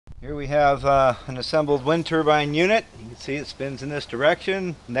Here we have an assembled wind turbine unit. You can see it spins in this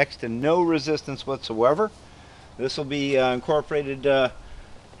direction, next to no resistance whatsoever. This will be incorporated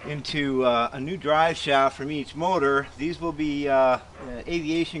into a new drive shaft from each motor. These will be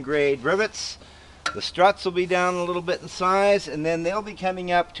aviation grade rivets. The struts will be down a little bit in size, and then they'll be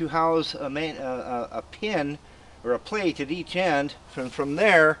coming up to house a pin or a plate at each end. From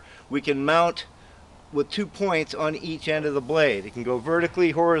there we can mount with 2 points on each end of the blade. It can go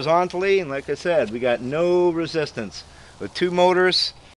vertically, horizontally, and like I said, we got no resistance with 2 motors.